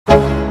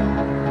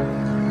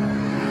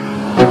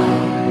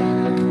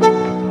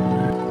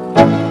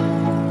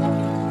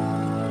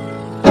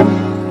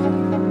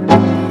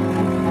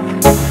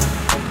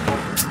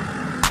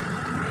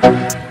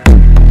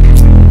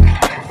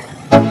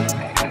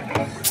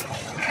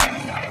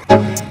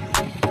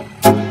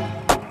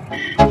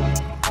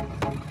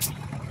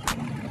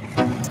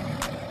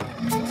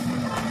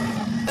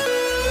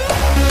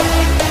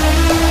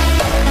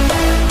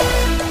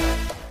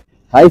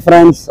Hi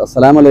friends,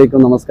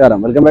 Assalamualaikum,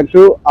 Namaskaram. Welcome back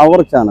to our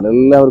channel.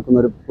 എല്ലാവർക്കും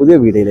ഒരു പുതിയ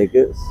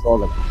വീഡിയോയിലേക്ക്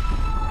സ്വാഗതം.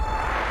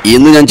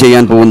 ഇന്ന് ഞാൻ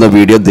ചെയ്യാൻ പോകുന്ന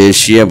വീഡിയോ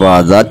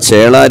ദേശീയപാത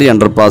ചേളാരി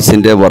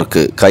അണ്ടർപാസിൻ്റെ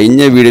വർക്ക്.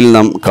 കഴിഞ്ഞ വീഡിയോയിൽ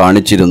നാം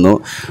കാണിച്ചിരുന്നു.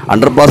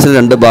 അണ്ടർപാസിൽ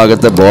രണ്ട്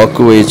ഭാഗത്തെ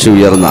ബ്ലോക്ക് വഹിച്ച്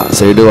ഉയർന്ന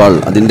സൈഡ് വാൾ,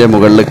 അതിൻ്റെ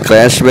മുകളിൽ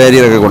ക്രാഷ്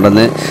ബാരിയറൊക്കെ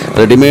കൊണ്ടുവന്ന്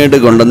റെഡിമെയ്ഡ്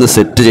കൊണ്ടുവന്ന്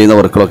സെറ്റ് ചെയ്യുന്ന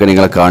വർക്കുകളൊക്കെ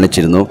നിങ്ങളെ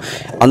കാണിച്ചിരുന്നു.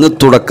 അന്ന്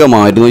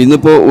തുടക്കമായിരുന്നു.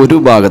 ഇന്നിപ്പോൾ ഒരു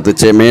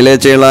ഭാഗത്ത് മേലെ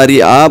ചേളാരി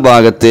ആ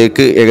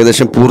ഭാഗത്തേക്ക്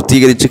ഏകദേശം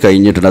പൂർത്തീകരിച്ച്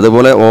കഴിഞ്ഞിട്ടുണ്ട്.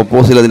 അതുപോലെ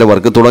ഓപ്പോസിറ്റ് അതിൻ്റെ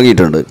വർക്ക്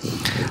തുടങ്ങിയിട്ടുണ്ട്.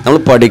 നമ്മൾ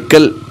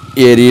പടിക്കൽ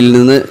ഏരിയയിൽ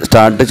നിന്ന്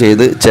സ്റ്റാർട്ട്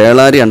ചെയ്ത്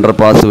ചേളാരി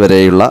അണ്ടർപാസ്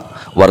വരെയുള്ള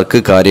വർക്ക്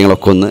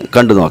കാര്യങ്ങളൊക്കെ ഒന്ന്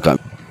കണ്ടു നോക്കാം.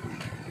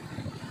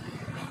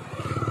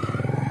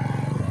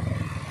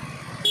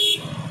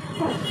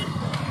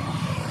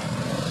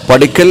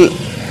 പടിക്കൽ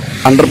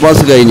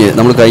അണ്ടർപാസ് കഴിഞ്ഞ്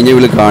നമ്മൾ കഴിഞ്ഞ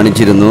വീട്ടിൽ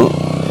കാണിച്ചിരുന്നു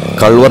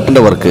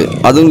കൾവർട്ടിൻ്റെ വർക്ക്.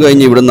 അതും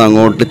കഴിഞ്ഞ് ഇവിടുന്ന്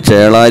അങ്ങോട്ട്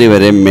ചേളാരി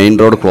വരെ മെയിൻ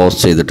റോഡ് ക്ലോസ്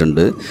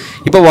ചെയ്തിട്ടുണ്ട്.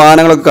 ഇപ്പോൾ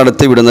വാഹനങ്ങളൊക്കെ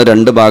കടത്തി വിടുന്ന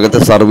രണ്ട് ഭാഗത്തെ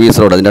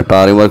സർവീസ് റോഡ്, അതിൻ്റെ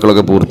ടാറിംഗ്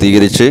വർക്കുകളൊക്കെ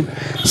പൂർത്തീകരിച്ച്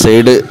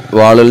സൈഡ്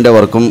വാളുകളുടെ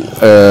വർക്കും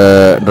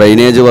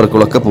ഡ്രൈനേജ്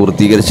വർക്കുകളൊക്കെ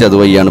പൂർത്തീകരിച്ച്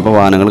അതുവഴിയാണ് ഇപ്പോൾ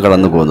വാഹനങ്ങൾ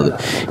കടന്നു പോകുന്നത്.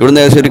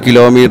 ഇവിടുന്ന് ഏകദേശം 1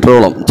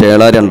 കിലോമീറ്ററോളം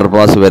ചേളാരി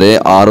അണ്ടർപാസ് വരെ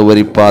 6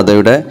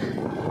 വരിപ്പാതയുടെ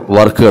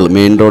വർക്കുകൾ,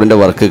 മെയിൻ റോഡിൻ്റെ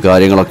വർക്ക്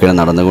കാര്യങ്ങളൊക്കെയാണ്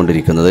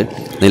നടന്നുകൊണ്ടിരിക്കുന്നത്.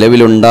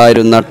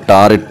 നിലവിലുണ്ടായിരുന്ന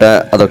ടാറിട്ട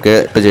അതൊക്കെ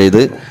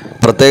ചെയ്ത്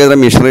പ്രത്യേകതരം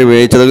മിഷനറി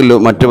ഉപയോഗിച്ചത്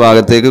മറ്റു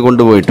ഭാഗത്തേക്ക്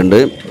കൊണ്ടുപോയിട്ടുണ്ട്.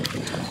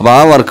 അപ്പോൾ ആ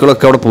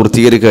വർക്കുകളൊക്കെ അവിടെ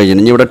പൂർത്തീകരിച്ച് കഴിഞ്ഞു.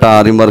 ഇനി ഇവിടെ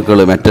ടാറിംഗ് വർക്കുകൾ,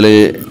 മെറ്റൽ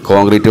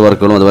കോൺക്രീറ്റ്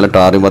വർക്കുകളും അതുപോലെ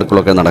ടാറിംഗ്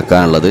വർക്കുകളൊക്കെ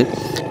നടക്കാനുള്ളത്.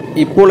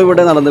 ഇപ്പോൾ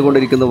ഇവിടെ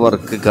നടന്നുകൊണ്ടിരിക്കുന്ന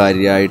വർക്ക്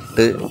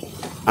കാര്യമായിട്ട്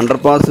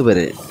അണ്ടർപാസ്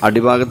വരെ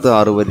അടിഭാഗത്ത്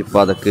 6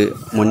 വരിപ്പാതക്ക്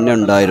മുന്നേ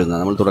ഉണ്ടായിരുന്ന,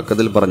 നമ്മൾ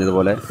തുടക്കത്തിൽ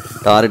പറഞ്ഞതുപോലെ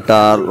ടാറിട്ട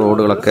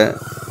റോഡുകളൊക്കെ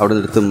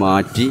അവിടെ എടുത്ത്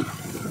മാറ്റി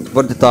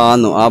കുറച്ച്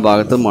താന്നു ആ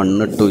ഭാഗത്ത്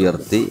മണ്ണിട്ട്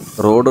ഉയർത്തി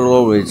റോഡ്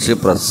വെച്ച്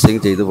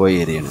പ്രസ്സിങ് ചെയ്ത്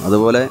പോയ ഏരിയയാണ്.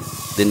 അതുപോലെ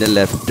ഇതിൻ്റെ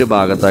ലെഫ്റ്റ്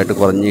ഭാഗത്തായിട്ട്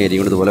കുറഞ്ഞ ഏരിയ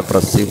കൊണ്ട് ഇതുപോലെ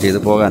പ്രസ്സിങ് ചെയ്ത്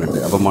പോകാനുണ്ട്.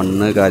 അപ്പോൾ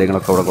മണ്ണ്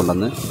കാര്യങ്ങളൊക്കെ അവിടെ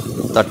കൊണ്ടുവന്ന്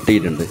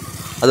തട്ടിയിട്ടുണ്ട്.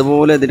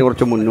 അതുപോലെ ഇതിൻ്റെ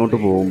കുറച്ച് മുന്നോട്ട്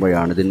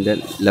പോകുമ്പോഴാണ് ഇതിൻ്റെ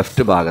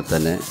ലെഫ്റ്റ് ഭാഗത്ത്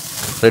തന്നെ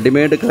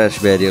റെഡിമെയ്ഡ്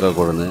ക്രാഷ് ബാരിയറൊക്കെ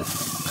കൊണ്ടുവന്ന്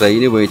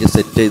ക്രെയിൻ ഉപയോഗിച്ച്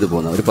സെറ്റ് ചെയ്ത്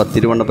പോകുന്നത് ഒരു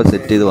 10-20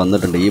 സെറ്റ് ചെയ്ത്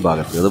വന്നിട്ടുണ്ട് ഈ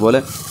ഭാഗത്ത്. അതുപോലെ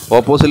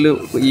ഓപ്പോസിറ്റിൽ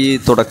ഈ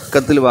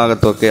തുടക്കത്തിൽ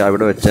ഭാഗത്തൊക്കെ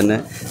അവിടെ വെച്ച് തന്നെ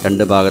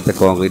രണ്ട് ഭാഗത്തെ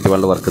കോൺക്രീറ്റ്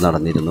വാളിൻ്റെ വർക്ക്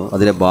നടന്നിരുന്നു.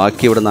 അതിൻ്റെ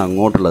ബാക്കി ഇവിടെ നിന്ന്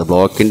അങ്ങോട്ടുള്ളത്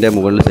ബ്ലോക്കിൻ്റെ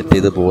മുകളിൽ സെറ്റ്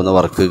ചെയ്ത് പോകുന്ന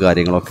വർക്ക്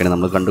കാര്യങ്ങളൊക്കെയാണ്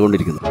നമ്മൾ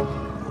കണ്ടുകൊണ്ടിരിക്കുന്നത്.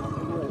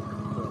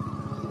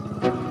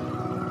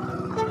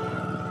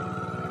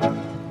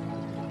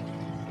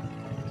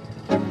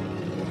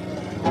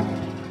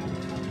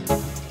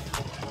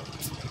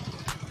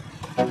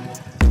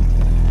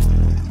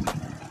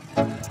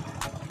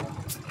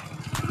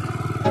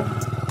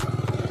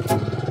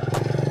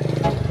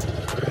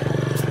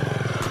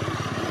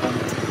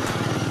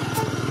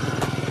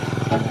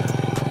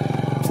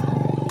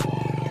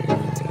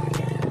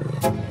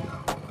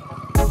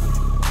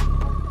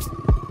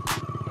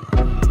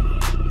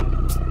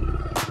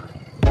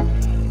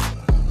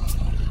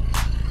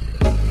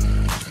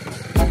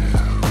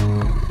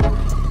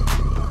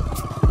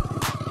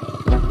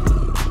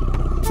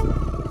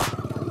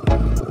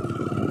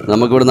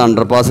 നമുക്കിവിടുന്ന്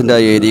അണ്ടർപാസിൻ്റെ ആ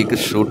ഏരിയക്ക്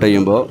ഷൂട്ട്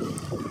ചെയ്യുമ്പോൾ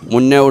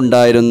മുന്നേ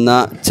ഉണ്ടായിരുന്ന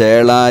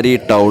ചേളാരി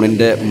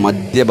ടൗണിൻ്റെ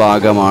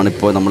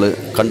മധ്യഭാഗമാണിപ്പോൾ നമ്മൾ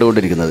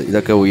കണ്ടുകൊണ്ടിരിക്കുന്നത്.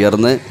 ഇതൊക്കെ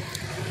ഉയർന്ന്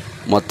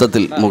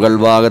മൊത്തത്തിൽ മുകൾ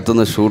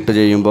ഭാഗത്തുനിന്ന് ഷൂട്ട്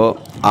ചെയ്യുമ്പോൾ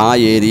ആ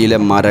ഏരിയയിലെ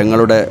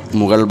മരങ്ങളുടെ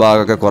മുകൾ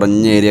ഭാഗമൊക്കെ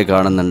കുറഞ്ഞ ഏരിയ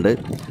കാണുന്നുണ്ട്.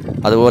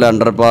 അതുപോലെ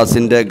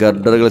അണ്ടർപാസിൻ്റെ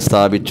ഗർഡറുകൾ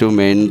സ്ഥാപിച്ചു,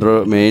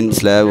 മെയിൻ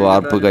സ്ലാബ്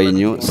വാർപ്പ്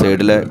കഴിഞ്ഞു,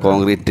 സൈഡിലെ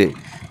കോൺക്രീറ്റ്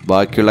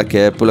ബാക്കിയുള്ള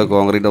കേപ്പിലെ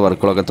കോൺക്രീറ്റ്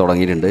വർക്കുകളൊക്കെ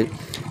തുടങ്ങിയിട്ടുണ്ട്.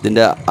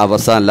 ഇതിൻ്റെ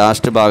അവസാനം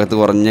ലാസ്റ്റ് ഭാഗത്ത്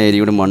കുറഞ്ഞ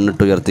ഏരിയയുടെ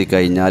മണ്ണിട്ട് ഉയർത്തി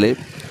കഴിഞ്ഞാൽ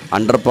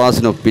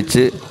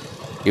അണ്ടർപാസിനൊപ്പിച്ച്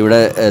ഇവിടെ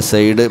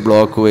സൈഡ്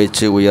ബ്ലോക്ക്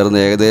വെച്ച് ഉയർന്ന്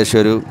ഏകദേശം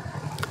ഒരു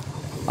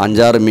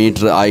 5-6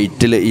 മീറ്റർ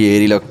ഹൈറ്റിൽ ഈ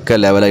ഏരിയയിലൊക്കെ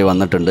ലെവലായി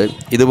വന്നിട്ടുണ്ട്.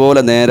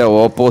 ഇതുപോലെ നേരെ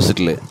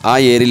ഓപ്പോസിറ്റിൽ ആ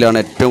ഏരിയയിലാണ്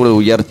ഏറ്റവും കൂടുതൽ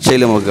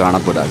ഉയർച്ചയിൽ നമുക്ക്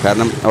കാണപ്പെടുക.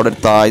 കാരണം അവിടെ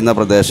താഴ്ന്ന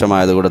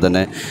പ്രദേശമായതുകൊണ്ട്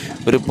തന്നെ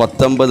ഒരു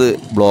 19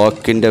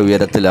 ബ്ലോക്കിൻ്റെ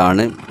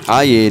ഉയരത്തിലാണ് ആ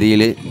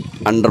ഏരിയയിൽ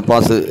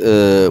അണ്ടർപാസ്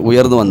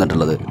ഉയർന്നു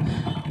വന്നിട്ടുള്ളത്.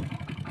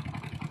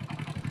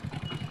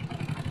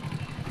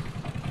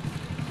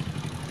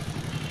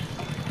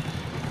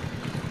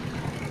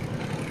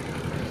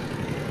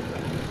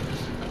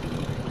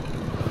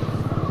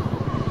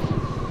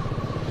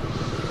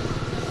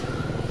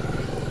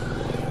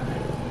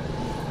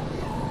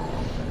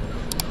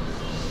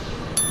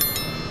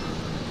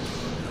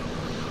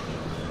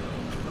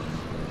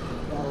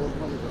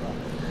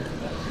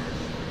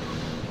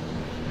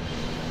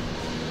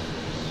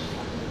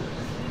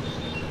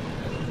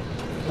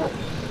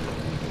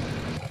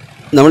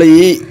 നമ്മൾ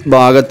ഈ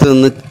ഭാഗത്ത്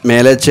നിന്ന്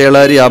മേലെ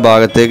ചേളാരി ആ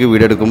ഭാഗത്തേക്ക്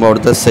വീഡിയോ എടുക്കുമ്പോൾ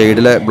അവിടുത്തെ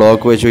സൈഡിലെ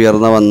ബ്ലോക്ക് വെച്ച്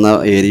ഉയർന്ന വന്ന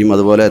ഏരിയയും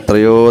അതുപോലെ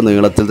എത്രയോ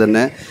നീളത്തിൽ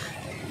തന്നെ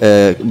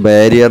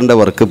ബാരിയറിൻ്റെ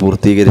വർക്ക്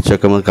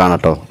പൂർത്തീകരിച്ചൊക്കെ നമുക്ക്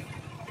കാണട്ടോ.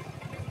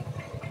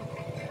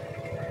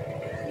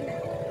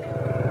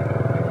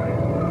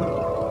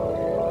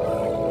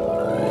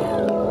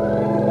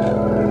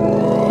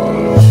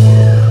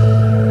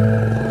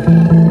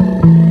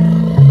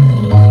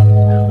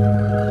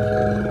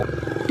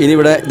 ഇനി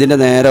ഇവിടെ ഇതിൻ്റെ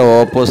നേരെ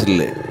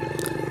ഓപ്പോസിറ്റിൽ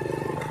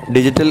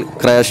ഡിജിറ്റൽ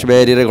ക്രാഷ്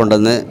ബാരിയർ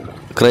കൊണ്ടുവന്ന്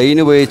ക്രെയിൻ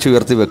ഉപയോഗിച്ച്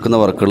ഉയർത്തി വെക്കുന്ന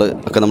വർക്കുകൾ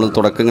ഒക്കെ നമ്മൾ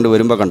തുടക്കം കണ്ട്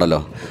വരുമ്പോൾ കണ്ടല്ലോ.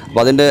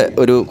 അപ്പോൾ അതിൻ്റെ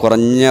ഒരു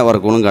കുറഞ്ഞ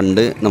വർക്കുകളും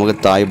കണ്ട് നമുക്ക്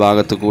തായ്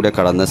ഭാഗത്ത് കൂടെ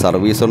കടന്ന്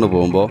സർവീസ് കൊണ്ട്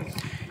പോകുമ്പോൾ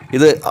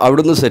ഇത്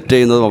അവിടുന്ന് സെറ്റ്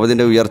ചെയ്യുന്നതും അപ്പോൾ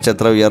ഇതിൻ്റെ ഉയർച്ച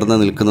എത്ര ഉയർന്ന്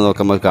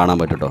നിൽക്കുന്നതൊക്കെ നമുക്ക് കാണാൻ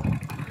പറ്റും കേട്ടോ.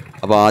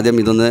 അപ്പോൾ ആദ്യം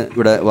ഇതൊന്ന്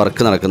ഇവിടെ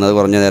വർക്ക് നടക്കുന്നത്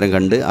കുറഞ്ഞ നേരം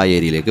കണ്ട് ആ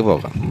ഏരിയയിലേക്ക്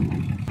പോകാം.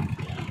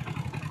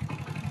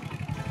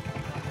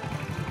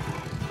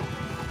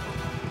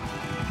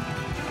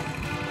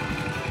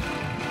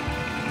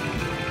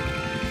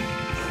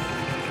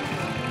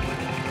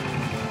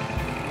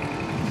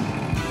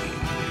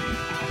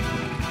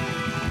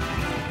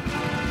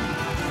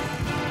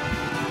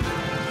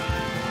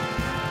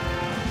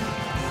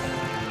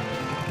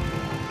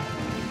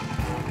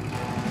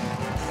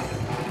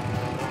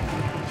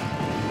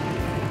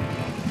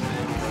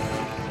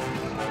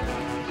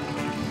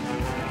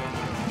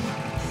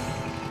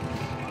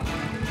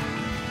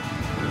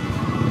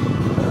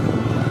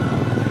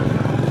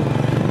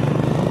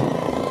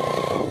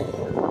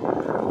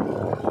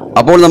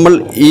 അപ്പോൾ നമ്മൾ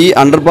ഈ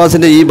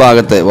അണ്ടർപാസിൻ്റെ ഈ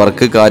ഭാഗത്തെ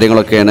വർക്ക്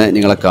കാര്യങ്ങളൊക്കെയാണ്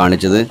നിങ്ങളെ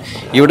കാണിച്ചത്.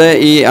 ഇവിടെ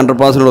ഈ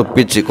അണ്ടർപാസിനോട്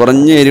ഒപ്പിച്ച്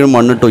കുറഞ്ഞ ഏരിയ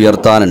മണ്ണിട്ട്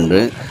ഉയർത്താനുണ്ട്.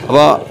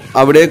 അപ്പോൾ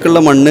അവിടേക്കുള്ള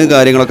മണ്ണ്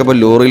കാര്യങ്ങളൊക്കെ ഇപ്പോൾ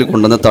ലോറിയിൽ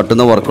കൊണ്ടുവന്ന്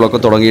തട്ടുന്ന വർക്കുകളൊക്കെ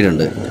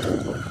തുടങ്ങിയിട്ടുണ്ട്.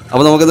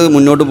 അപ്പോൾ നമുക്കത്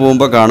മുന്നോട്ട്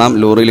പോകുമ്പോൾ കാണാം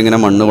ലോറിയിൽ ഇങ്ങനെ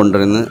മണ്ണ്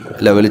കൊണ്ടുവരുന്ന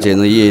ലെവൽ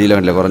ചെയ്യുന്നത്. ഈ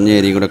ഏരിയയിലല്ല, കുറഞ്ഞ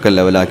ഏരിയ കൂടെ ഒക്കെ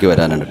ലെവലാക്കി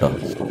വരാനുണ്ട് കേട്ടോ.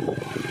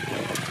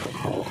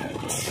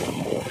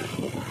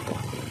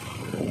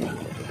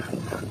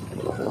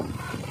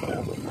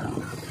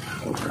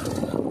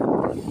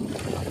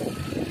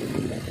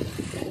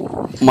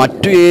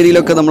 മറ്റു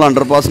ഏരിയയിലൊക്കെ നമ്മൾ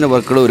അണ്ടർപാസിൻ്റെ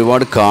വർക്കുകൾ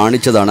ഒരുപാട്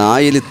കാണിച്ചതാണ്. ആ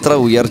ഏരിയയിൽ ഇത്ര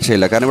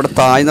ഉയർച്ചയില്ല, കാരണം ഇവിടെ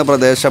താഴ്ന്ന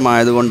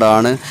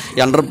പ്രദേശമായതുകൊണ്ടാണ്. ഈ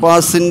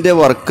അണ്ടർപാസിൻ്റെ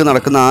വർക്ക്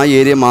നടക്കുന്ന ആ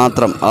ഏരിയ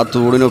മാത്രം, ആ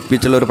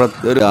തൂടിനൊപ്പിച്ചുള്ള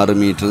ഒരു 6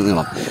 മീറ്റർ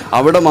നീളം,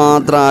 അവിടെ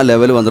മാത്രം ആ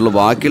ലെവൽ വന്നുള്ളൂ.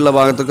 ബാക്കിയുള്ള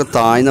ഭാഗത്തൊക്കെ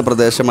താഴ്ന്ന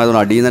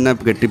പ്രദേശമായതുകൊണ്ട് അടിയിൽ തന്നെ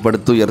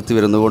കെട്ടിപ്പടുത്ത് ഉയർത്തി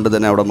വരുന്നതുകൊണ്ട്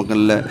തന്നെ അവിടെ നമുക്ക്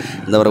നല്ല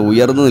എന്താ പറയുക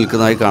ഉയർന്നു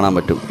നിൽക്കുന്നതായി കാണാൻ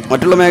പറ്റും.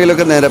 മറ്റുള്ള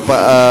മേഖലയൊക്കെ നേരെ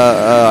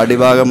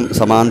അടിഭാഗം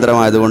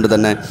സമാന്തരമായതുകൊണ്ട്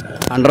തന്നെ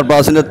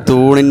അണ്ടർപാസിൻ്റെ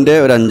തൂണിൻ്റെ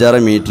ഒരു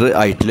 5-6 മീറ്റർ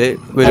ഹൈറ്റിൽ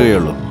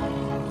വരികയുള്ളൂ.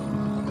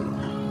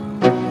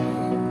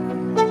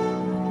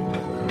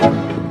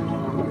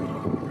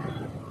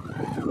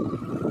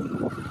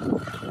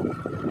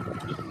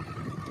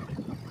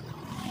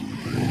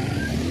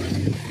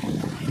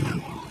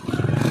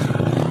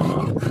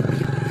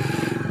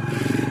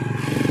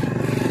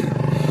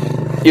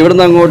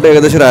 ഇവിടുന്ന് അങ്ങോട്ട്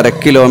ഏകദേശം ഒരു 1/2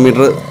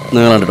 കിലോമീറ്റർ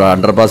നീളമുണ്ട് കേട്ടോ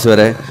അണ്ടർപാസ്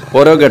വരെ.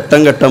 ഓരോ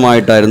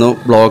ഘട്ടമായിട്ടായിരുന്നു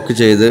ബ്ലോക്ക്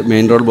ചെയ്ത്,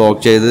 മെയിൻ റോഡ്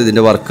ബ്ലോക്ക് ചെയ്ത്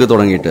ഇതിൻ്റെ വർക്ക്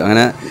തുടങ്ങിയിട്ട്.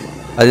 അങ്ങനെ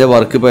അതിൻ്റെ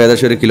വർക്ക് ഇപ്പോൾ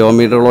ഏകദേശം 1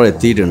 കിലോമീറ്ററോളം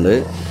എത്തിയിട്ടുണ്ട്.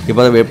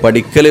 ഇപ്പോൾ അത്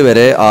പടിക്കൽ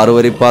വരെ 6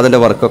 വരിപ്പാതിൻ്റെ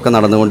വർക്കൊക്കെ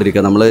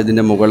നടന്നുകൊണ്ടിരിക്കുക. നമ്മൾ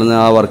ഇതിൻ്റെ മുകളിൽ നിന്ന്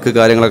ആ വർക്ക്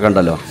കാര്യങ്ങളൊക്കെ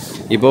ഉണ്ടല്ലോ.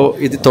 ഇപ്പോൾ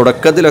ഇത്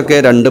തുടക്കത്തിലൊക്കെ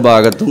 2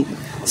 ഭാഗത്തും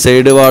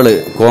സൈഡ് വാള്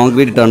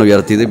കോൺക്രീറ്റ് ഇട്ടാണ്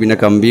ഉയർത്തിയത്. പിന്നെ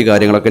കമ്പി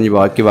കാര്യങ്ങളൊക്കെ ഇനി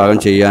ബാക്കി ഭാഗം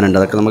ചെയ്യാനുണ്ട്,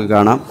 അതൊക്കെ നമുക്ക്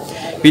കാണാം.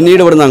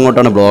 പിന്നീട് ഇവിടുന്ന്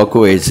അങ്ങോട്ടാണ് ബ്ലോക്ക്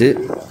വെച്ച്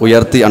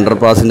ഉയർത്തി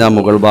അണ്ടർപാസിൻ്റെ ആ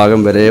മുകൾ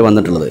ഭാഗം വരെ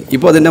വന്നിട്ടുള്ളത്.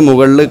 ഇപ്പോൾ അതിൻ്റെ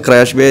മുകളിൽ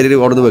ക്രാഷ് ബാരിയർ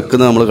അവിടെ നിന്ന്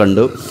വെക്കുന്നത് നമ്മൾ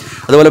കണ്ടു.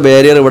 അതുപോലെ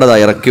ബാരിയർ ഇവിടെ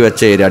ഇറക്കി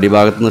വെച്ച ഏരിയ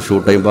അടിഭാഗത്ത് നിന്ന്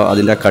ഷൂട്ട് ചെയ്യുമ്പോൾ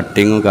അതിൻ്റെ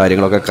കട്ടിങ്ങും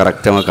കാര്യങ്ങളൊക്കെ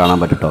കറക്റ്റ് നമുക്ക് കാണാൻ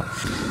പറ്റും കേട്ടോ.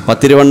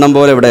 പത്തിരുവണ്ണം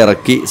പോലെ ഇവിടെ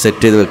ഇറക്കി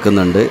സെറ്റ് ചെയ്ത്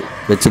വെക്കുന്നുണ്ട്,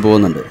 വെച്ച്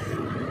പോകുന്നുണ്ട്.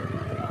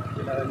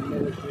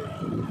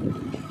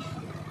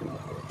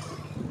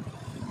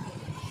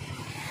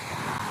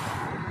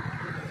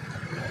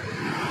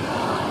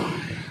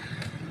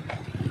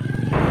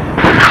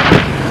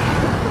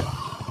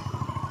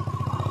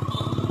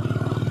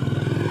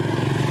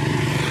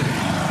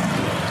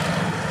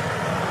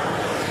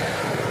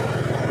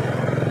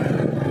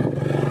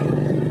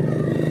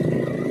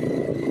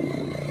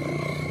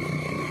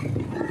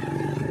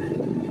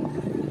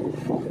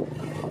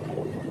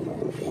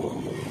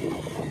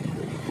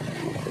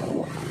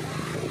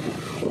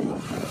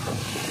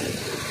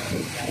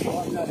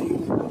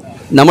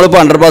 നമ്മളിപ്പോൾ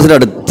അണ്ടർപാസിൻ്റെ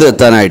അടുത്ത്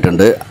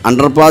എത്താനായിട്ടുണ്ട്.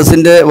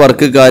 അണ്ടർപാസിൻ്റെ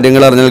വർക്ക്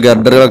കാര്യങ്ങൾ അറിഞ്ഞാൽ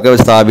ഗർഡറുകളൊക്കെ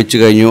സ്ഥാപിച്ചു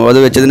കഴിഞ്ഞു. അത്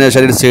വെച്ചതിന്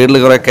ശേഷം സൈഡിൽ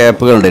കുറേ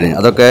ക്യാപ്പുകളുണ്ടായിരുന്നു,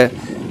 അതൊക്കെ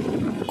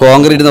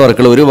കോൺക്രീറ്റിൻ്റെ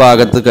വർക്കുകൾ ഒരു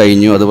ഭാഗത്ത്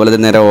കഴിഞ്ഞു. അതുപോലെ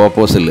തന്നെ നേരെ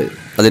ഓപ്പോസിറ്റിൽ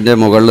അതിൻ്റെ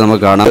മുകളിൽ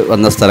നമുക്ക് കാണാൻ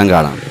വന്ന സ്ഥലം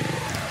കാണാം.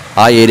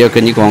 ആ ഏരിയ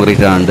ഒക്കെ ഇനി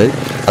കോൺക്രീറ്റ് ആണ്.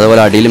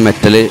 അതുപോലെ അടിയിൽ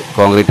മെറ്റൽ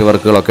കോൺക്രീറ്റ്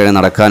വർക്കുകളൊക്കെയാണ്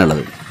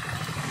നടക്കാനുള്ളത്.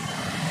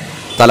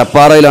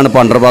 തലപ്പാറയിലാണ്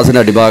ഇപ്പോൾ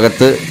അണ്ടർപാസിൻ്റെ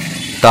അടിഭാഗത്ത്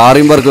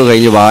ടാറിംഗ് വർക്ക്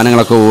കഴിഞ്ഞ്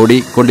വാഹനങ്ങളൊക്കെ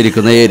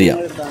ഓടിക്കൊണ്ടിരിക്കുന്ന ഏരിയ.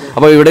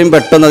 അപ്പോൾ ഇവിടെയും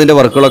പെട്ടെന്ന് അതിൻ്റെ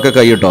വർക്കുകളൊക്കെ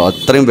കഴിയട്ടോ,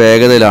 അത്രയും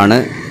വേഗതയിലാണ്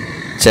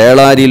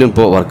ചേളാരിയിലും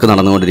ഇപ്പോൾ വർക്ക്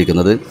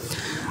നടന്നുകൊണ്ടിരിക്കുന്നത്.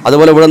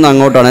 അതുപോലെ ഇവിടെ നിന്ന്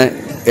അങ്ങോട്ടാണ്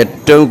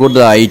ഏറ്റവും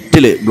കൂടുതൽ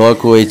ഹൈറ്റിൽ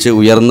ബ്ലോക്ക് വഹിച്ച്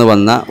ഉയർന്നു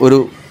വന്ന ഒരു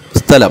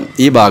സ്ഥലം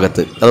ഈ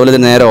ഭാഗത്ത്. അതുപോലെ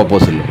തന്നെ നേരെ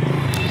ഓപ്പോസിറ്റിൽ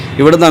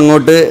ഇവിടെ നിന്ന്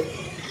അങ്ങോട്ട്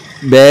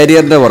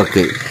ബാരിയറിൻ്റെ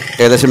വർക്ക്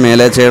ഏകദേശം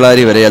മേലെ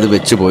ചേളാരി വരെ അത്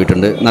വെച്ച്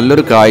പോയിട്ടുണ്ട്.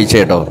 നല്ലൊരു കാഴ്ച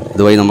കേട്ടോ.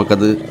 ഇതുവഴി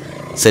നമുക്കത്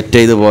സെറ്റ്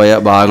ചെയ്ത്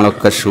പോയ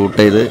ഭാഗങ്ങളൊക്കെ ഷൂട്ട്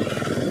ചെയ്ത്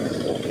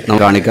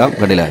നമുക്ക് കാണിക്കാം.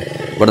 കണ്ടില്ല,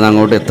 ഇവിടെ നിന്ന്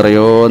അങ്ങോട്ട്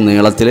എത്രയോ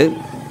നീളത്തിൽ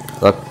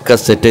അതൊക്കെ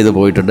സെറ്റ് ചെയ്ത്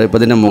പോയിട്ടുണ്ട്. ഇപ്പോൾ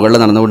ഇതിൻ്റെ മുകളിൽ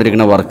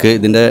നടന്നുകൊണ്ടിരിക്കുന്ന വർക്ക്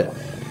ഇതിൻ്റെ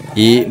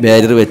ഈ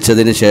ബാരിയർ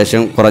വെച്ചതിന്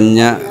ശേഷം കുറഞ്ഞ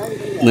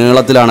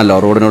നീളത്തിലാണല്ലോ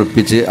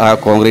റോഡിനൊളിപ്പിച്ച് ആ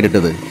കോൺക്രീറ്റ്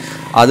ഇട്ടത്.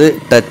 അത്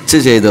ടച്ച്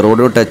ചെയ്ത്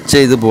റോഡിനോട് ടച്ച്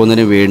ചെയ്ത്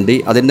പോകുന്നതിന് വേണ്ടി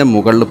അതിൻ്റെ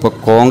മുകളിൽ ഇപ്പോൾ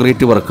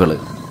കോൺക്രീറ്റ് വർക്കുകൾ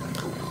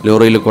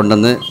ലോറിയിൽ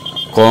കൊണ്ടുവന്ന്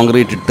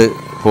കോൺക്രീറ്റ് ഇട്ട്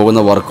പോകുന്ന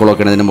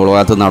വർക്കുകളൊക്കെയാണ് ഇതിൻ്റെ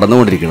മുകളിനകത്ത്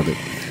നടന്നുകൊണ്ടിരിക്കുന്നത്.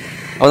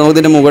 അപ്പോൾ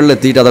നമുക്കിതിൻ്റെ മുകളിൽ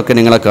എത്തിയിട്ട് അതൊക്കെ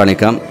നിങ്ങളെ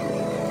കാണിക്കാം.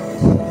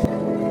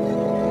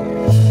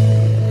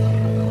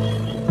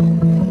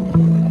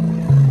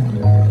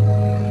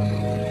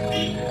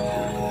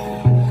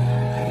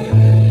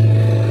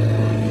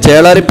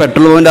 ചേളാരി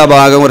പെട്രോൾ പമ്പിൻ്റെ ആ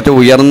ഭാഗം കുറച്ച്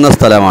ഉയർന്ന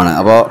സ്ഥലമാണ്.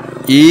 അപ്പോൾ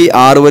ഈ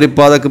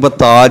ആറുവരിപ്പാതൊക്കെ ഇപ്പോൾ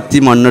താഴ്ത്തി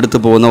മണ്ണെടുത്ത്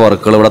പോകുന്ന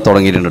വർക്കുകൾ ഇവിടെ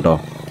തുടങ്ങിയിട്ടുണ്ട് കേട്ടോ.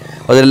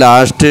 അതിൽ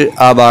ലാസ്റ്റ്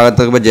ആ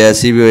ഭാഗത്തൊക്കെ ഇപ്പോൾ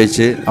JCB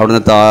വെച്ച്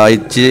അവിടുന്ന്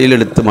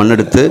താഴ്ചയിലെടുത്ത്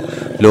മണ്ണെടുത്ത്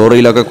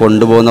ലോറിയിലൊക്കെ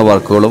കൊണ്ടുപോകുന്ന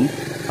വർക്കുകളും,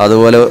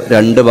 അതുപോലെ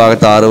 2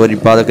 ഭാഗത്ത്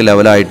ആറുവരിപ്പാതൊക്കെ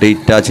ലെവലായിട്ട്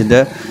ഇറ്റാച്ചിൻ്റെ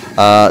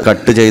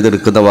കട്ട്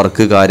ചെയ്തെടുക്കുന്ന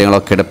വർക്ക്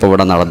കാര്യങ്ങളൊക്കെയാണ് ഇപ്പോൾ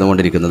ഇവിടെ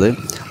നടന്നുകൊണ്ടിരിക്കുന്നത്.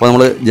 അപ്പോൾ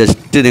നമ്മൾ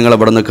ജസ്റ്റ്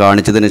നിങ്ങളിവിടെ നിന്ന്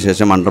കാണിച്ചതിന്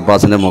ശേഷം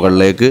അണ്ടർപാസിൻ്റെ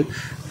മുകളിലേക്ക്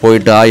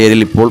പോയിട്ട് ആ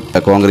ഏരിയയിൽ ഇപ്പോൾ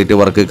കോൺക്രീറ്റ്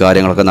വർക്ക്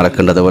കാര്യങ്ങളൊക്കെ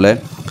നടക്കുന്നുണ്ട്. അതുപോലെ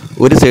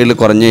ഒരു സൈഡിൽ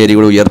കുറഞ്ഞ ഏരിയ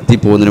കൂടി ഉയർത്തി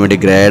പോകുന്നതിന് വേണ്ടി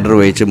ഗ്രേഡർ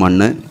വെച്ച്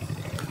മണ്ണ്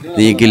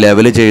നീക്കി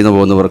ലെവൽ ചെയ്യുന്ന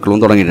പോകുന്ന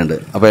വർക്കുകളും തുടങ്ങിയിട്ടുണ്ട്.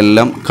 അപ്പോൾ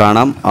എല്ലാം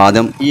കാണാം.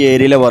 ആദ്യം ഈ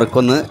ഏരിയയിലെ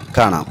വർക്കൊന്ന്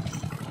കാണാം.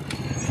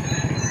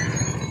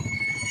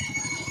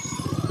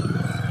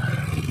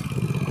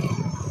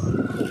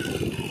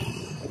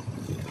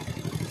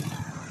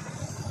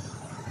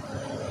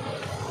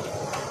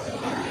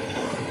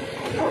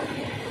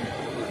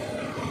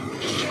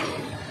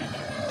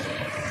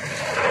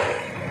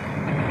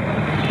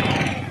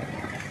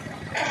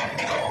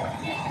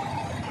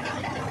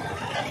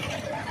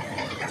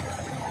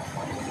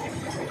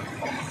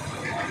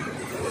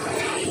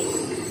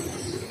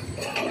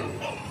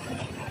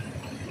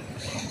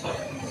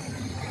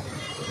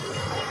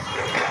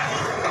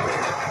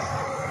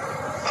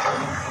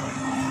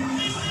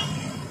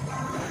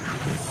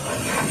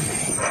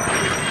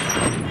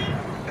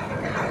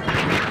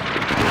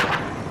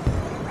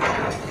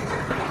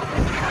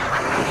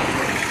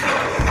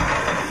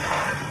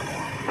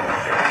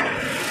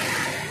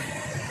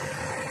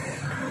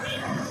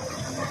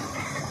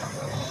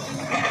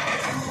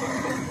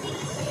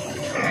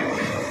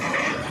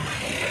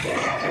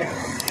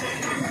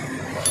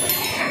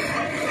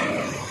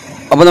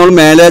 അപ്പോൾ നമ്മൾ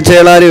മേലെ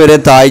ചേളാരി വരെ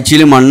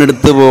താഴ്ചയിൽ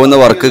മണ്ണെടുത്ത് പോകുന്ന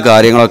വർക്ക്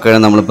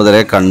കാര്യങ്ങളൊക്കെയാണ് നമ്മളിപ്പോൾ ഇതുവരെ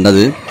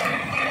കണ്ടത്.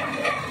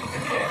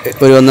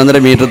 ഒരു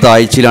 1.5 മീറ്റർ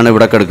താഴ്ചയിലാണ്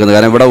ഇവിടെ കിടക്കുന്നത്.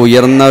 കാരണം ഇവിടെ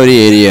ഉയർന്ന ഒരു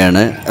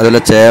ഏരിയയാണ്.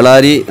 അതുപോലെ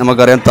ചേളാരി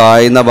നമുക്കറിയാം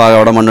താഴ്ന്ന ഭാഗം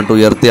അവിടെ മണ്ണിട്ട്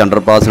ഉയർത്തി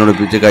അണ്ടർപാസിനോട്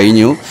ഒപ്പിച്ച്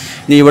കഴിഞ്ഞു.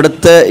 ഇനി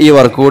ഇവിടുത്തെ ഈ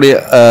വർക്ക് കൂടി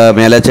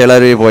മേലെ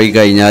ചേളാരി പോയി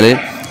കഴിഞ്ഞാൽ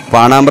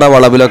പാണാമ്പ്ര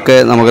വളവിലൊക്കെ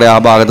നമുക്കറിയാം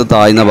ആ ഭാഗത്ത്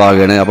താഴ്ന്ന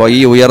ഭാഗമാണ്. അപ്പോൾ ഈ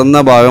ഉയർന്ന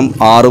ഭാഗം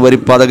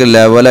ആറുവരിപ്പാതൊക്കെ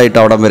ലെവലായിട്ട്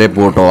അവിടെ വരെ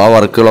പോട്ടോ ആ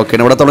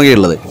വർക്കുകളൊക്കെയാണ് ഇവിടെ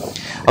തുടങ്ങിയിട്ടുള്ളത്.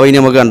 അപ്പോൾ ഇനി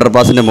നമുക്ക്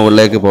അണ്ടർപാസിൻ്റെ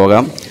മുകളിലേക്ക്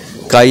പോകാം.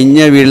 കഴിഞ്ഞ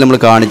വീട്ടിൽ നമ്മൾ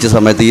കാണിച്ച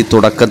സമയത്ത് ഈ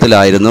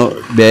തുടക്കത്തിലായിരുന്നു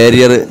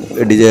ബാരിയർ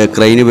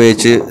ക്രെയിൻ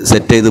ഉപയോഗിച്ച്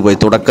സെറ്റ് ചെയ്ത് പോയി.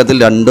 തുടക്കത്തിൽ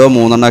 2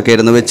 3 എണ്ണമൊക്കെ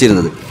ആയിരുന്നു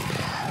വെച്ചിരുന്നത്.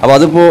 അപ്പോൾ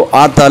അതിപ്പോൾ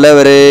ആ തല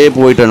വരെ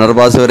പോയിട്ടുണ്ട്.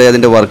 അണ്ടർപാസ് വരെ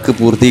അതിൻ്റെ വർക്ക്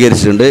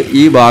പൂർത്തീകരിച്ചിട്ടുണ്ട്.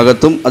 ഈ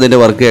ഭാഗത്തും അതിൻ്റെ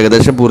വർക്ക്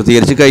ഏകദേശം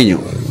പൂർത്തീകരിച്ച് കഴിഞ്ഞു.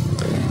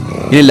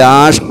 ഇനി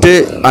ലാസ്റ്റ്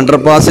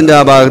അണ്ടർപാസിൻ്റെ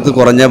ആ ഭാഗത്ത്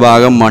കുറഞ്ഞ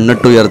ഭാഗം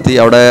മണ്ണിട്ട് ഉയർത്തി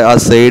അവിടെ ആ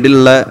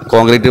സൈഡിലുള്ള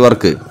കോൺക്രീറ്റ്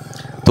വർക്ക്,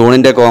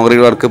 തൂണിൻ്റെ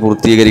കോൺക്രീറ്റ് വർക്ക്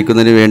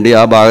പൂർത്തീകരിക്കുന്നതിന് വേണ്ടി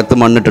ആ ഭാഗത്ത്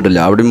മണ്ണിട്ടിട്ടില്ല.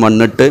 അവിടെയും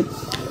മണ്ണിട്ട്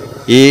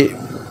ഈ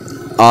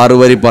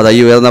ആറുവരിപ്പാത ഈ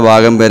ഉയർന്ന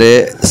ഭാഗം വരെ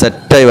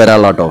സെറ്റായി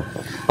വരാനുള്ള കേട്ടോ.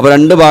 അപ്പോൾ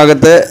 2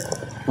 ഭാഗത്തെ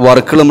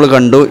വർക്കുകൾ നമ്മൾ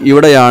കണ്ടു.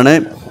 ഇവിടെയാണ്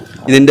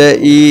ഇതിൻ്റെ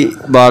ഈ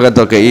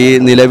ഭാഗത്തൊക്കെ ഈ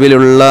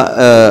നിലവിലുള്ള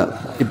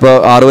ഇപ്പോൾ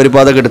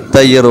ആറുവരിപ്പാതൊക്കെ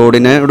എടുത്ത ഈ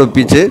റോഡിനെ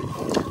ഒപ്പിച്ച്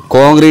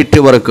കോൺക്രീറ്റ്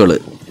വർക്കുകൾ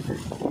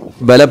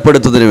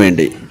ബലപ്പെടുത്തുന്നതിന്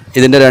വേണ്ടി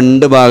ഇതിൻ്റെ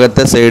 2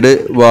 ഭാഗത്തെ സൈഡ്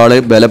വാള്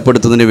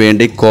ബലപ്പെടുത്തുന്നതിന്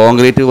വേണ്ടി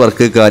കോൺക്രീറ്റ്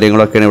വർക്ക്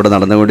കാര്യങ്ങളൊക്കെയാണ് ഇവിടെ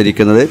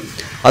നടന്നുകൊണ്ടിരിക്കുന്നത്.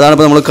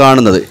 അതാണിപ്പോൾ നമ്മൾ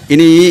കാണുന്നത്.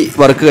 ഇനി ഈ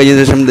വർക്ക് കഴിഞ്ഞ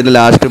ശേഷം ഇതിൻ്റെ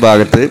ലാസ്റ്റ്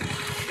ഭാഗത്ത്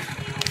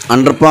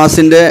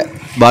അണ്ടർപാസിൻ്റെ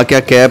ബാക്കി ആ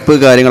ക്യാപ്പ്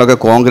കാര്യങ്ങളൊക്കെ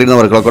കോൺക്രീറ്റ്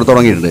വർക്കുകളൊക്കെ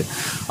തുടങ്ങിയിട്ടുണ്ട്.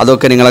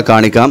 അതൊക്കെ നിങ്ങളെ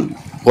കാണിക്കാം.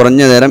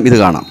 കുറഞ്ഞ നേരം ഇത്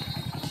കാണാം.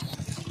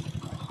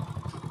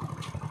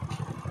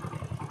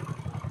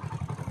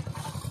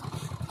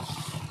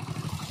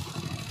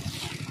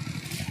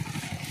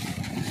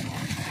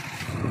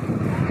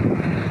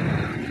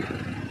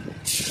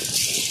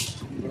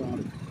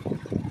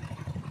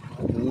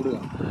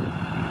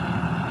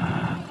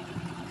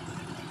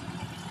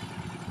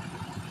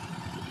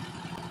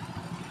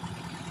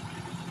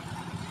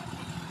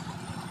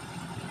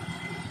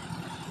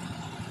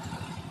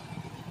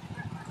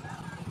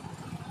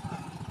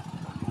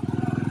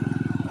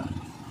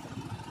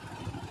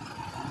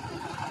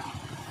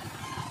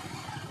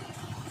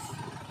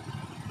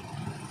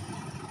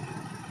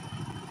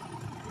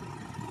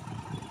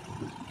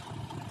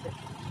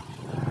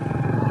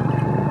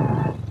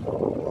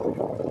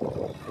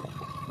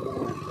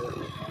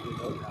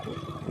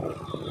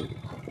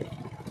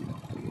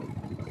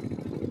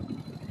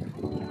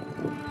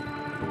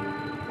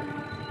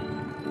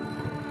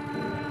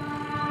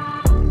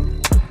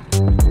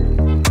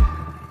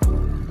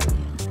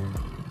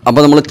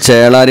 അപ്പോൾ നമ്മൾ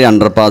ചേളാരി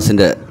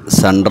അണ്ടർപാസിൻ്റെ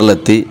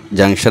സെൻറ്ററിലെത്തി.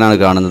 ജംഗ്ഷനാണ്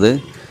കാണുന്നത്.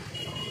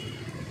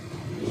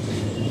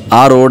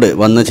 ആ റോഡ്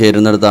വന്ന്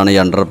ചേരുന്നിടത്താണ് ഈ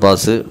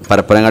അണ്ടർപാസ്.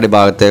 പരപ്പനങ്ങാടി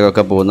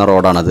ഭാഗത്തേക്കൊക്കെ പോകുന്ന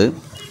റോഡാണത്.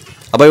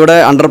 അപ്പോൾ ഇവിടെ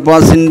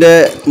അണ്ടർപാസിൻ്റെ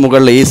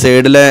മുകളിൽ ഈ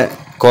സൈഡിലെ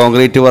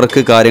കോൺക്രീറ്റ്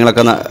വർക്ക്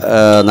കാര്യങ്ങളൊക്കെ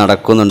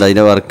നടക്കുന്നുണ്ട്.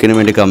 അതിൻ്റെ വർക്കിന്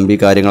വേണ്ടി കമ്പി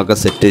കാര്യങ്ങളൊക്കെ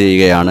സെറ്റ്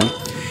ചെയ്യുകയാണ്.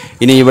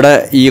 ഇനി ഇവിടെ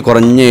ഈ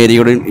കുറഞ്ഞ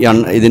ഏരിയയുടെ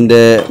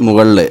ഇതിൻ്റെ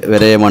മുകളിൽ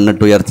വരെ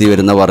മണ്ണിട്ട് ഉയർത്തി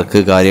വരുന്ന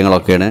വർക്ക്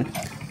കാര്യങ്ങളൊക്കെയാണ്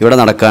ഇവിടെ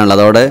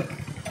നടക്കാനുള്ളത്. അതോടെ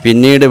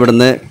പിന്നീട്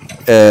ഇവിടുന്ന്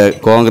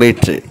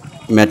കോൺക്രീറ്റ്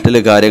മെറ്റൽ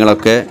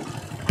കാര്യങ്ങളൊക്കെ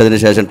ഇട്ടതിന്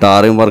ശേഷം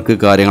ടാറിംഗ് വർക്ക്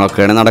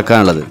കാര്യങ്ങളൊക്കെയാണ്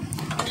നടക്കാനുള്ളത്.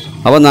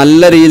 അപ്പോൾ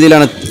നല്ല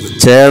രീതിയിലാണ്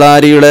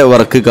ചേളാരിയുടെ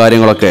വർക്ക്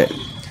കാര്യങ്ങളൊക്കെ.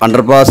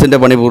 അണ്ടർപാസിൻ്റെ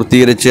പണി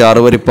പൂർത്തീകരിച്ച്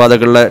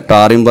ആറുവരിപ്പാതകളുടെ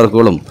ടാറിംഗ്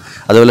വർക്കുകളും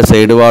അതുപോലെ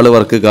സൈഡ് വാൾ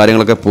വർക്ക്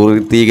കാര്യങ്ങളൊക്കെ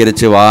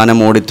പൂർത്തീകരിച്ച് വാഹനം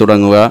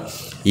ഓടിത്തുടങ്ങുക.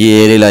 ഈ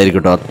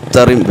ഏരിയയിലായിരിക്കും കേട്ടോ.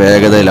 അത്രയും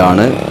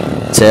വേഗതയിലാണ്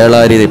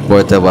ചേളാരിയിൽ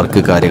ഇപ്പോഴത്തെ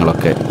വർക്ക്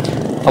കാര്യങ്ങളൊക്കെ.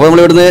 അപ്പോൾ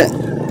നമ്മളിവിടുന്ന്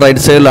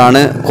റൈറ്റ്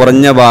സൈഡിലാണ്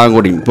കുറഞ്ഞ ഭാഗം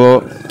കൂടി. ഇപ്പോൾ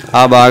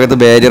ആ ഭാഗത്ത്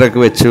ബാരിയറൊക്കെ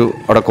വെച്ചു,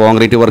 അവിടെ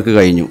കോൺക്രീറ്റ് വർക്ക്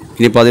കഴിഞ്ഞു.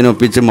 ഇനിയിപ്പോൾ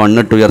അതിനൊപ്പിച്ച്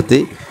മണ്ണിട്ട് ഉയർത്തി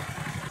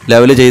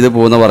ലെവൽ ചെയ്ത്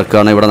പോകുന്ന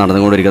വർക്കാണ് ഇവിടെ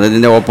നടന്നുകൊണ്ടിരിക്കുന്നത്.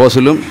 ഇതിൻ്റെ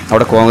ഓപ്പോസിറ്റിലും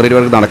അവിടെ കോൺക്രീറ്റ്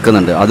വർക്ക്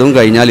നടക്കുന്നുണ്ട്. അതും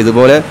കഴിഞ്ഞാൽ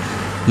ഇതുപോലെ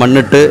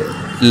മണ്ണിട്ട്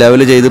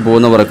ലെവൽ ചെയ്ത്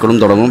പോകുന്ന വർക്കുകളും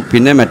തുടങ്ങും.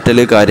 പിന്നെ മെറ്റൽ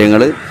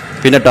കാര്യങ്ങൾ,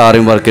 പിന്നെ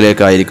ടാറിംഗ്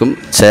വർക്കിലേക്കായിരിക്കും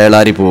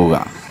ചേളാരി പോവുക.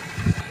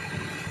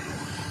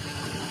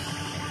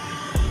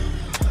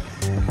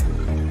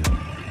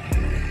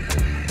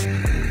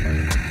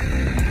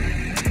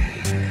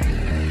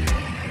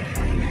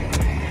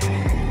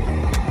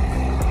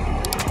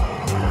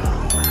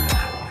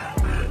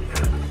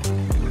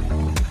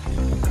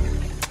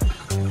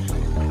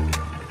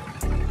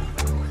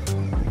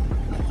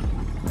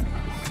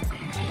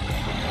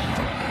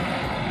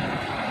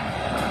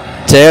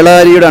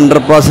 ചേളാരിയുടെ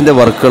അണ്ടർപാസിൻ്റെ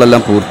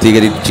വർക്കുകളെല്ലാം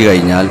പൂർത്തീകരിച്ച്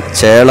കഴിഞ്ഞാൽ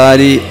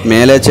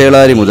മേലെ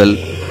ചേളാരി മുതൽ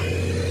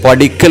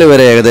പടിക്കൽ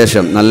വരെ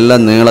ഏകദേശം നല്ല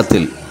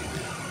നീളത്തിൽ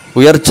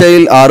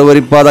ഉയർച്ചയിൽ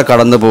ആറുവരിപ്പാത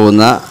കടന്നു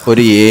പോകുന്ന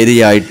ഒരു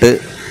ഏരിയ ആയിട്ട്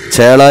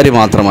ചേളാരി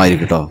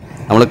മാത്രമായിരിക്കും കേട്ടോ.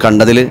 നമ്മൾ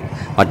കണ്ടതിൽ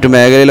മറ്റു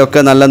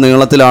മേഖലയിലൊക്കെ നല്ല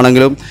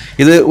നീളത്തിലാണെങ്കിലും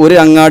ഇത് ഒരു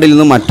അങ്ങാടിയിൽ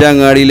നിന്നും മറ്റേ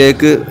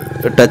അങ്ങാടിയിലേക്ക്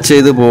ടച്ച്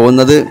ചെയ്ത്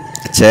പോകുന്നത്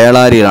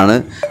ചേളാരിയിലാണ്.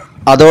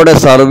 അതോടെ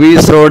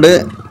സർവീസ് റോഡ്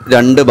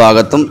രണ്ട്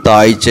ഭാഗത്തും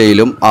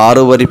താഴ്ചയിലും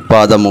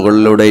ആറുവരിപ്പാത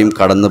മുകളിലൂടെയും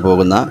കടന്നു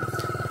പോകുന്ന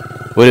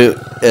ഒരു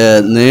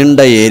നീണ്ട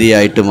ഏരിയ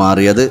ആയിട്ട്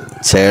മാറിയത്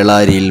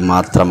ചേളാരിയിൽ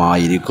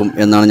മാത്രമായിരിക്കും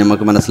എന്നാണ്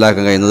നമുക്ക്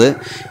മനസ്സിലാക്കാൻ കഴിയുന്നത്.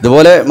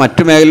 ഇതുപോലെ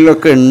മറ്റു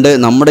മേഖലയിലൊക്കെ ഉണ്ട്.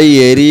 നമ്മുടെ ഈ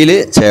ഏരിയയിൽ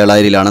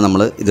ചേളാരിയിലാണ്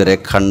നമ്മൾ ഇതുവരെ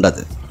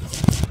കണ്ടത്.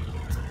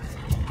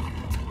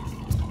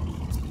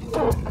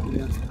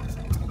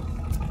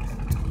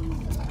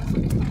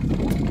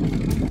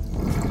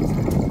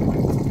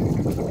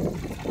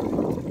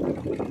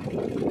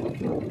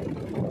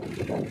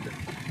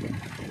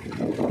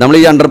 നമ്മൾ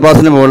ഈ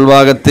അണ്ടർപാസിൻ്റെ മുകൾ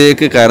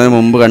ഭാഗത്തേക്ക് കയറുന്നതിന്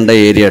മുമ്പ് കണ്ട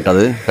ഏരിയ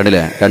കേട്ടത്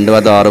കണ്ടില്ലേ, രണ്ട്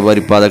ഭാഗത്ത്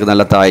ആറുവരിപ്പാതൊക്കെ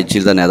നല്ല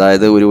താഴ്ചയിൽ തന്നെ,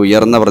 അതായത് ഒരു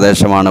ഉയർന്ന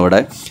പ്രദേശമാണ് ഇവിടെ.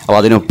 അപ്പോൾ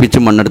അതിനൊപ്പിച്ച്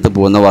മണ്ണെടുത്ത്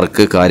പോകുന്ന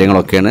വർക്ക്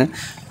കാര്യങ്ങളൊക്കെയാണ്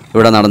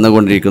ഇവിടെ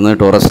നടന്നുകൊണ്ടിരിക്കുന്നത്.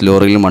 ടൂറിസ്റ്റ്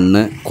ലോറിയിൽ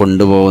മണ്ണ്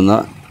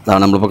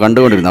കൊണ്ടുപോകുന്നതാണ് നമ്മളിപ്പോൾ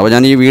കണ്ടുകൊണ്ടിരിക്കുന്നത്. അപ്പോൾ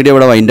ഞാൻ ഈ വീഡിയോ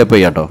ഇവിടെ വൈൻഡപ്പ്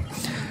ചെയ്യാം കേട്ടോ.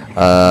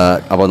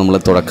 അപ്പോൾ നമ്മൾ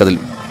തുടക്കത്തിൽ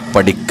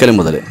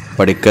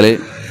പടിക്കൽ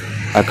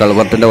ആ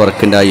കൾവർട്ടിൻ്റെ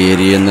വർക്കിൻ്റെ ആ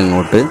ഏരിയയിൽ നിന്ന്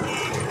ഇങ്ങോട്ട്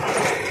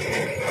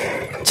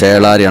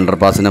ചേളാരി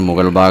അണ്ടർപാസിൻ്റെ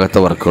മുകൾ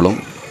ഭാഗത്തെ വർക്കുകളും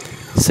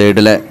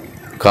സൈഡിലെ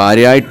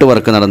കാര്യമായിട്ട്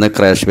വർക്ക് നടന്ന്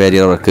ക്രാഷ്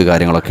ബാരിയർ വർക്ക്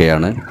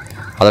കാര്യങ്ങളൊക്കെയാണ്.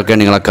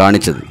 അതൊക്കെയാണ് നിങ്ങളെ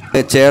കാണിച്ചത്.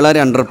 ചേളാരി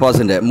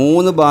അണ്ടർപാസിൻ്റെ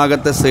 3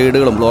 ഭാഗത്തെ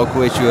സൈഡുകളും ബ്ലോക്ക്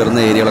വെച്ച്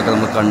ഉയർന്ന ഏരിയകളൊക്കെ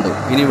നമ്മൾ കണ്ടു.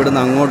 ഇനി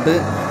ഇവിടുന്ന് അങ്ങോട്ട്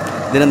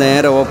ഇതിന്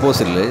നേരെ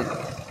ഓപ്പോസിറ്റിൽ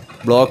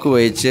ബ്ലോക്ക്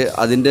വെച്ച്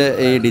അതിൻ്റെ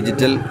ഈ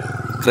ഡിജിറ്റൽ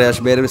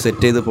ക്രാഷ് ബാരിയർ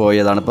സെറ്റ് ചെയ്ത്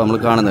പോയതാണ് ഇപ്പോൾ നമ്മൾ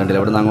കാണുന്നുണ്ടല്ലോ.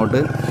 ഇവിടുന്ന് അങ്ങോട്ട്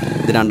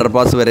ഇതിന്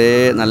അണ്ടർപാസ് വരെ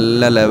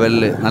നല്ല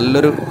ലെവലിൽ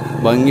നല്ലൊരു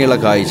ഭംഗിയുള്ള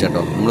കാഴ്ച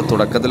കേട്ടോ. നമ്മൾ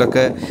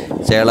തുടക്കത്തിലൊക്കെ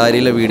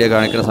ചേളാരിയിലെ വീഡിയോ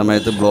കാണിക്കുന്ന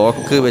സമയത്ത്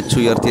ബ്ലോക്ക് വെച്ച്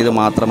ഉയർത്തിയത്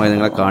മാത്രമായി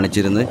നിങ്ങളെ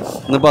കാണിച്ചിരുന്നത്.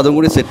 ഇന്നിപ്പോൾ അതും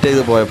കൂടി സെറ്റ്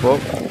ചെയ്ത് പോയപ്പോൾ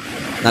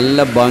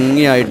നല്ല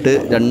ഭംഗിയായിട്ട്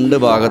രണ്ട്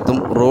ഭാഗത്തും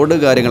റോഡ്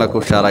കാര്യങ്ങളൊക്കെ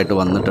ഉഷാറായിട്ട്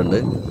വന്നിട്ടുണ്ട്.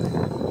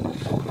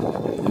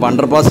 അപ്പോൾ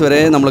അണ്ടർപാസ്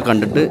വരെ നമ്മൾ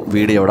കണ്ടിട്ട്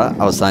വീഡിയോ ഇവിടെ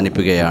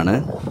അവസാനിപ്പിക്കുകയാണ്.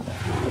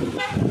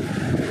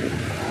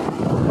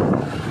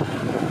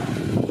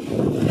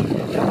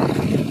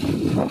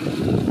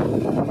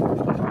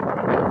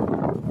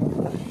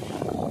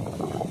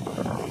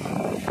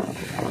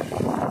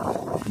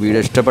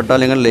 വീഡിയോ ഇഷ്ടപ്പെട്ടാൽ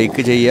നിങ്ങൾ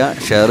ലൈക്ക് ചെയ്യുക,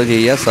 ഷെയർ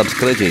ചെയ്യുക,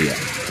 സബ്സ്ക്രൈബ് ചെയ്യുക.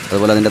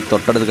 അതുപോലെ അതിൻ്റെ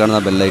തൊട്ടടുത്ത് കാണുന്ന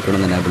ബെല്ലൈക്കൺ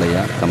എനേബിൾ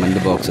ചെയ്യുക.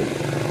 കമൻറ്റ് ബോക്സിൽ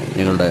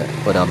നിങ്ങളുടെ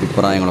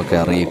ഒരഭിപ്രായങ്ങളൊക്കെ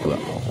അറിയിക്കുക.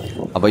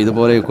 അപ്പോൾ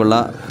ഇതുപോലെയൊക്കെയുള്ള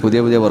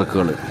പുതിയ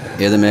വർക്കുകൾ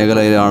ഏത്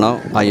മേഖലയിലാണോ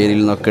ആ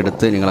ഏരിയയിൽ നിന്നൊക്കെ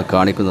എടുത്ത് നിങ്ങളെ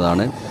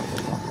കാണിക്കുന്നതാണ്.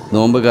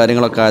 നോമ്പ്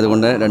കാര്യങ്ങളൊക്കെ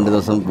ആയതുകൊണ്ട് 2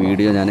 ദിവസം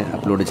വീഡിയോ ഞാൻ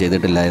അപ്ലോഡ്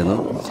ചെയ്തിട്ടില്ലായിരുന്നു.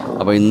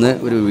 അപ്പോൾ ഇന്ന്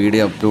ഒരു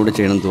വീഡിയോ അപ്ലോഡ്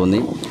ചെയ്യണമെന്ന്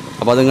തോന്നി.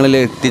 അപ്പോൾ അത് നിങ്ങളിൽ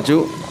എത്തിച്ചു.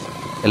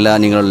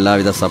 നിങ്ങളുടെ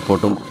എല്ലാവിധ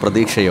സപ്പോർട്ടും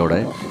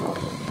പ്രതീക്ഷയോടെ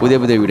പുതിയ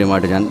വീഡിയോ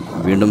ആയിട്ട് ഞാൻ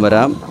വീണ്ടും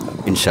വരാം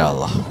ഇൻഷാ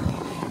അല്ലാഹ്.